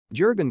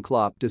Jurgen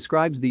Klopp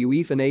describes the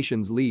UEFA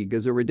Nations League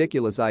as a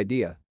ridiculous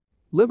idea.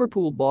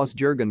 Liverpool boss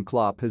Jurgen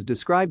Klopp has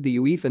described the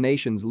UEFA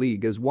Nations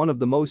League as one of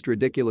the most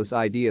ridiculous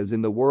ideas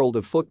in the world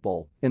of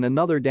football in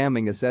another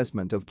damning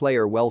assessment of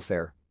player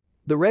welfare.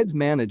 The Reds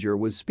manager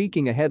was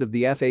speaking ahead of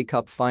the FA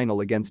Cup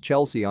final against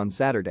Chelsea on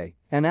Saturday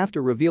and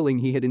after revealing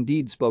he had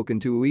indeed spoken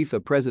to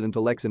UEFA President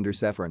Alexander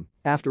Ceferin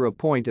after a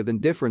point of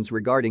indifference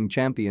regarding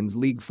Champions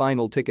League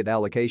final ticket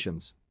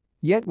allocations.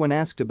 Yet when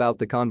asked about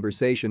the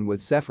conversation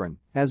with Ceferin,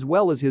 as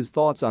well as his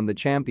thoughts on the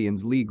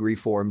Champions League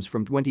reforms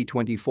from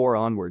 2024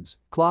 onwards,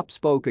 Klopp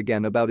spoke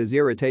again about his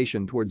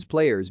irritation towards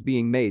players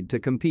being made to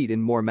compete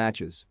in more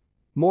matches.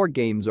 "More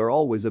games are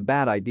always a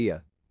bad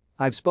idea.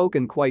 I've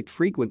spoken quite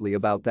frequently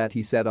about that,"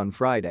 he said on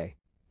Friday.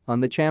 On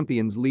the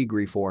Champions League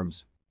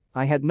reforms.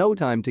 "I had no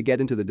time to get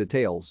into the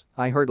details,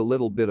 I heard a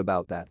little bit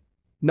about that.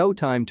 No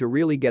time to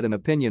really get an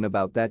opinion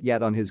about that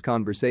yet." On his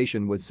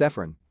conversation with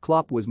Ceferin,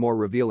 Klopp was more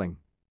revealing.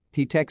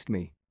 "He texted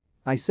me.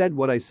 I said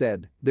what I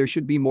said, there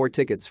should be more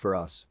tickets for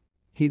us.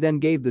 He then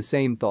gave the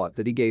same thought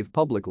that he gave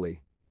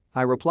publicly.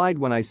 I replied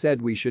when I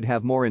said we should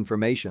have more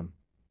information.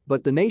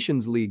 But the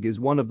Nations League is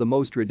one of the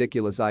most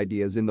ridiculous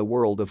ideas in the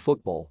world of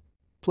football.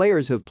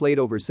 Players have played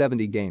over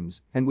 70 games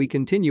and we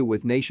continue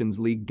with Nations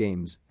League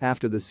games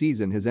after the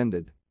season has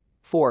ended.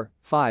 4,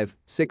 5,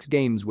 6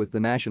 games with the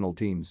national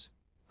teams.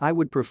 I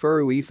would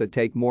prefer UEFA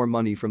take more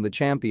money from the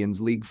Champions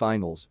League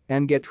finals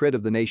and get rid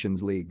of the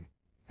Nations League."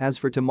 As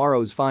for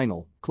tomorrow's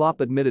final, Klopp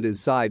admitted his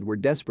side were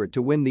desperate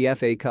to win the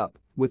FA Cup,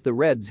 with the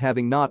Reds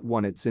having not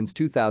won it since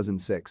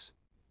 2006.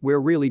 "We're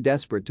really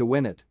desperate to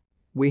win it.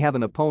 We have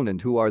an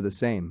opponent who are the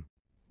same.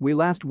 We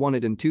last won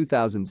it in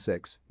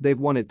 2006, they've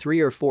won it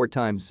 3 or 4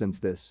 times since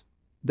this.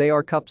 They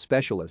are cup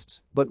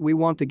specialists, but we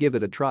want to give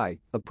it a try,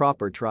 a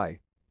proper try.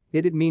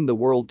 It'd mean the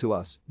world to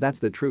us, that's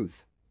the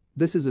truth.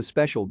 This is a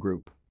special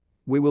group.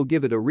 We will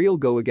give it a real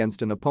go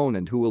against an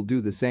opponent who will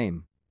do the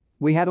same.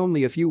 We had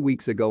only a few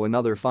weeks ago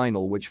another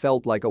final which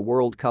felt like a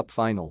World Cup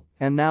final,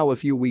 and now a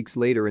few weeks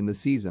later in the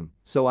season,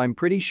 so I'm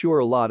pretty sure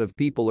a lot of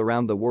people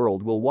around the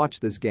world will watch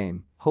this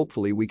game.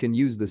 Hopefully we can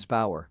use this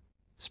power.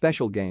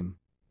 Special game.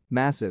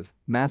 Massive,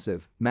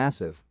 massive,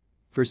 massive.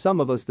 For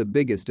some of us the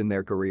biggest in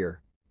their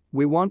career.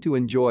 We want to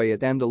enjoy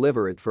it and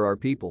deliver it for our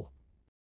people."